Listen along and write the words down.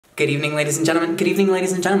Good evening, ladies and gentlemen. Good evening,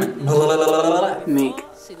 ladies and gentlemen. Make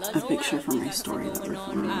a picture for my story that we're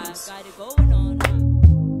filming this.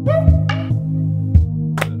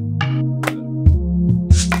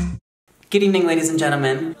 Good evening, ladies and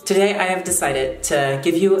gentlemen. Today I have decided to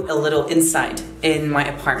give you a little insight in my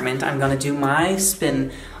apartment. I'm gonna do my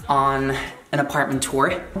spin on an apartment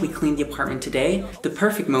tour. We cleaned the apartment today. The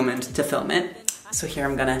perfect moment to film it. So here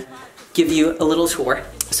I'm gonna give you a little tour.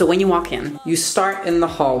 So when you walk in, you start in the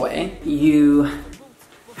hallway. You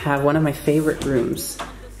have one of my favorite rooms,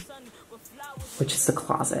 which is the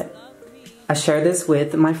closet. I share this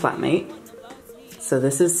with my flatmate. So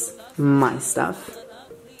this is my stuff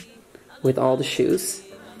with all the shoes.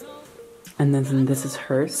 And then this is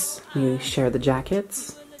hers. We share the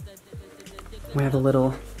jackets. We have a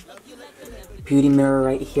little beauty mirror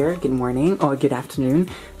right here. Good morning, or good afternoon,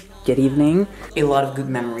 good evening. A lot of good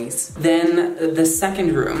memories. Then the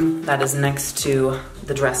second room that is next to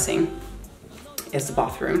the dressing is the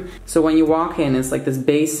bathroom. So when you walk in, it's like this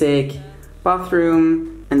basic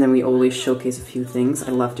bathroom, and then we always showcase a few things.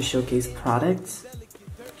 I love to showcase products.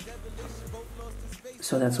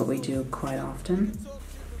 So that's what we do quite often.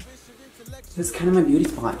 This is kind of my beauty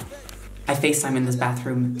spot. I FaceTime in this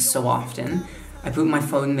bathroom so often. I put my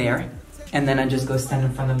phone there, and then I just go stand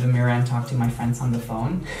in front of the mirror and talk to my friends on the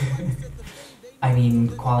phone. I mean,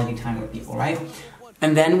 quality time with people, right?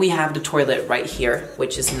 And then we have the toilet right here,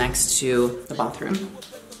 which is next to the bathroom.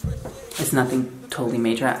 It's nothing totally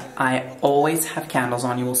major. I always have candles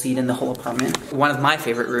on. You will see it in the whole apartment. One of my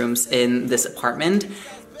favorite rooms in this apartment,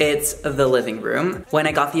 it's the living room. When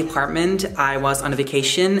I got the apartment, I was on a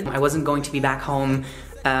vacation. I wasn't going to be back home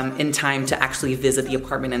in time to actually visit the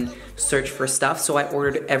apartment and search for stuff, so I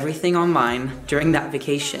ordered everything online during that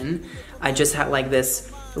vacation. I just had like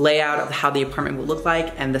this layout of how the apartment would look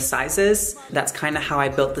like and the sizes. That's kind of how I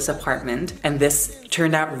built this apartment, and this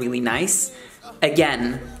turned out really nice.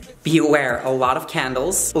 Again, be aware, a lot of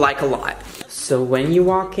candles, like a lot. So when you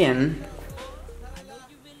walk in,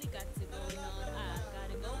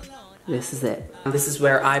 this is it. This is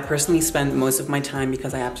where I personally spend most of my time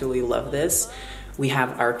because I absolutely love this. We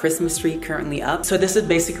have our Christmas tree currently up. So this is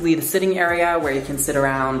basically the sitting area where you can sit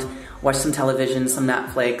around, watch some television, some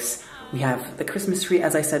Netflix. We have the Christmas tree,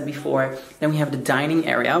 as I said before. Then we have the dining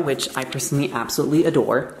area, which I personally absolutely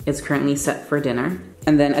adore. It's currently set for dinner.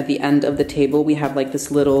 And then at the end of the table, we have like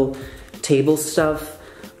this little table stuff,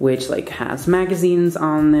 which like has magazines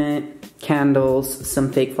on it, candles,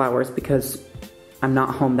 some fake flowers, because I'm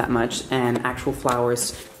not home that much, and actual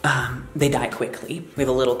flowers, they die quickly. We have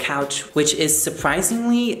a little couch, which is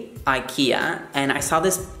surprisingly IKEA, and I saw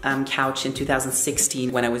this couch in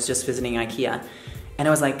 2016 when I was just visiting IKEA, and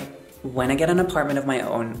I was like, when I get an apartment of my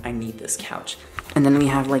own, I need this couch. And then we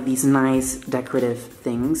have like these nice decorative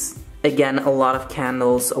things. Again, a lot of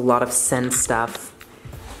candles, a lot of scent stuff.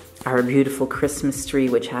 Our beautiful Christmas tree,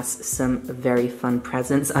 which has some very fun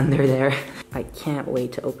presents under there. I can't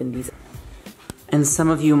wait to open these. And some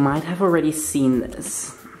of you might have already seen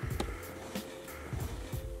this.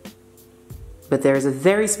 But there's a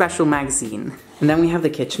very special magazine. And then we have the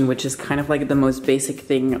kitchen, which is kind of like the most basic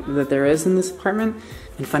thing that there is in this apartment.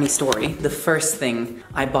 And funny story, the first thing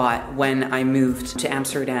I bought when I moved to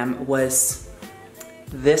Amsterdam was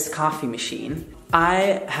this coffee machine.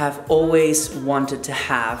 I have always wanted to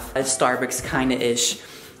have a Starbucks kinda-ish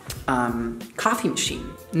coffee machine.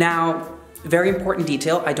 Now, very important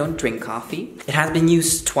detail, I don't drink coffee. It has been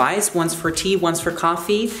used twice, once for tea, once for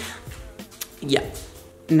coffee. Yeah.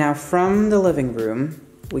 Now from the living room,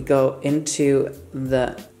 we go into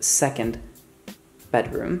the second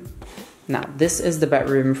bedroom. Now this is the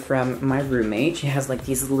bedroom from my roommate. She has like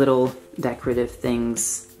these little decorative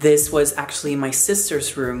things. This was actually my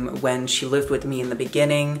sister's room when she lived with me in the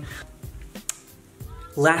beginning.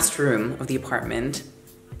 Last room of the apartment,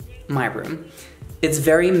 my room. It's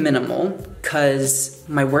very minimal because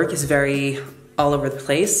my work is very all over the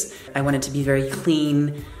place. I want it to be very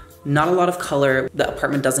clean, not a lot of color. The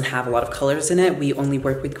apartment doesn't have a lot of colors in it. We only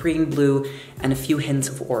work with green, blue, and a few hints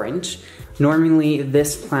of orange. Normally,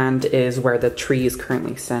 this plant is where the tree is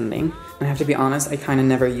currently standing. I have to be honest, I kind of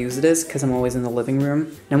never use this because I'm always in the living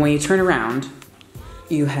room. And when you turn around,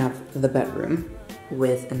 you have the bedroom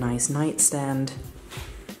with a nice nightstand,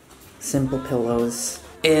 simple pillows.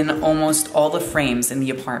 In almost all the frames in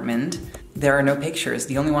the apartment, there are no pictures.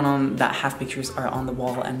 The only one that have pictures are on the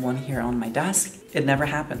wall and one here on my desk. It never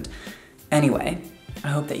happened. Anyway, I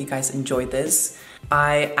hope that you guys enjoyed this.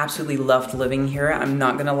 I absolutely loved living here. I'm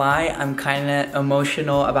not gonna lie, I'm kinda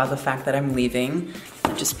emotional about the fact that I'm leaving.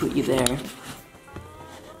 I'll just put you there.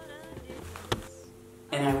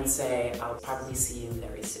 And I would say I'll probably see you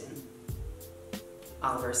very soon.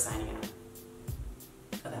 Oliver signing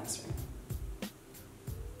out of Amsterdam.